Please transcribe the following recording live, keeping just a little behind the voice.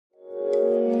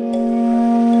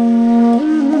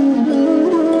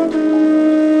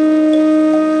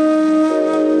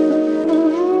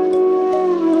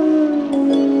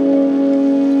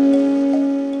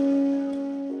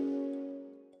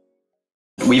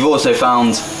We've also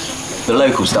found the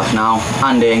local stuff now,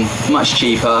 handing, much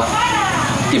cheaper,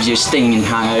 gives you a stinging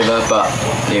hangover, but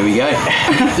here we go.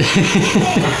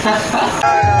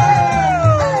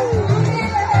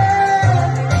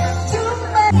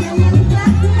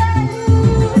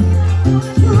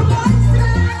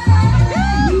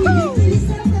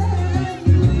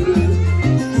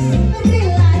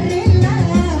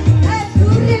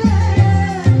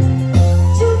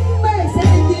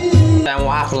 Dan,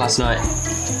 what happened last night?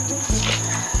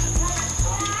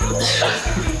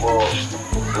 Well,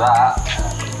 that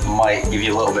might give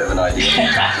you a little bit of an idea.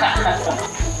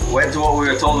 Went to what we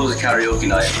were told was a karaoke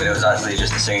night, but it was actually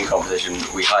just a singing competition.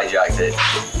 We hijacked it.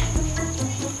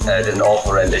 Did an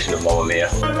awful rendition of Mamma Mia.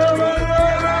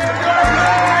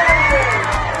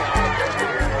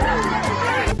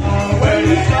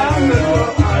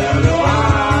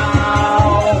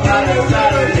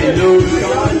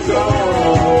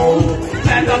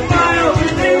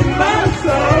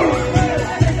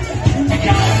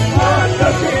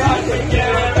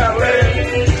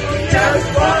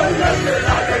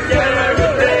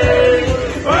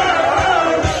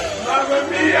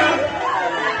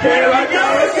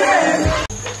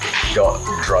 Got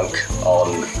drunk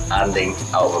on anding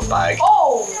out of a bag.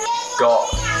 Oh!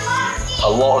 Got a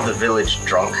lot of the village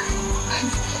drunk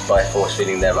by force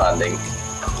feeding them anding.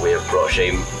 We have brought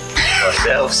shame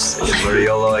ourselves in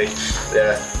Marioloi.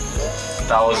 There are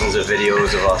thousands of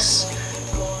videos of us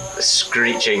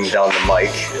screeching down the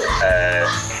mic,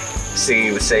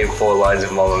 singing the same 4 lines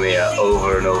of Mamma Mia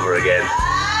over and over again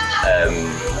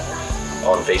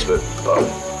on Facebook. But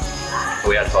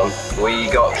we had fun.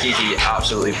 We got Kiki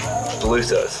absolutely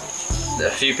blutered. A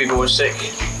few people were sick.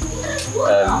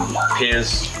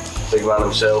 Piers, big man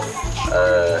himself,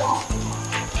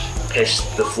 pissed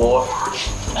the floor.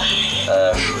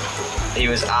 He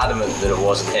was adamant that it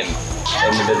wasn't him.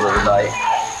 In the middle of the night,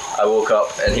 I woke up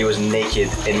and he was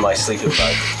naked in my sleeping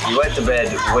bag. He went to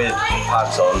bed with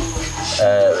pants on.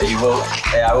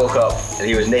 I woke up and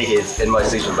he was naked in my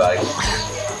sleeping bag.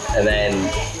 And then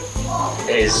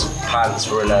his pants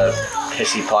were in a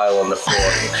pissy pile on the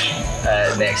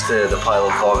floor next to the pile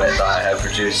of vomit that I had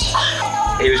produced.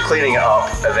 He was cleaning it up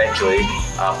eventually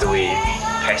after we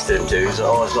pestered him to. He was like,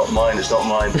 oh, it's not mine, it's not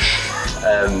mine.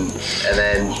 And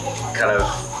then kind of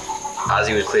as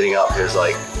he was cleaning up, he was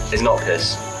like, it's not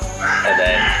piss. And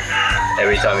then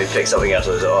every time he picked something else,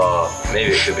 I was like, oh,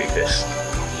 maybe it could be piss.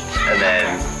 And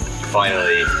then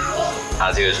finally,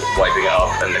 as he was wiping it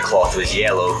up and the cloth was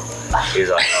yellow, he was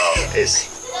like, oh, it's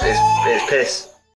piss.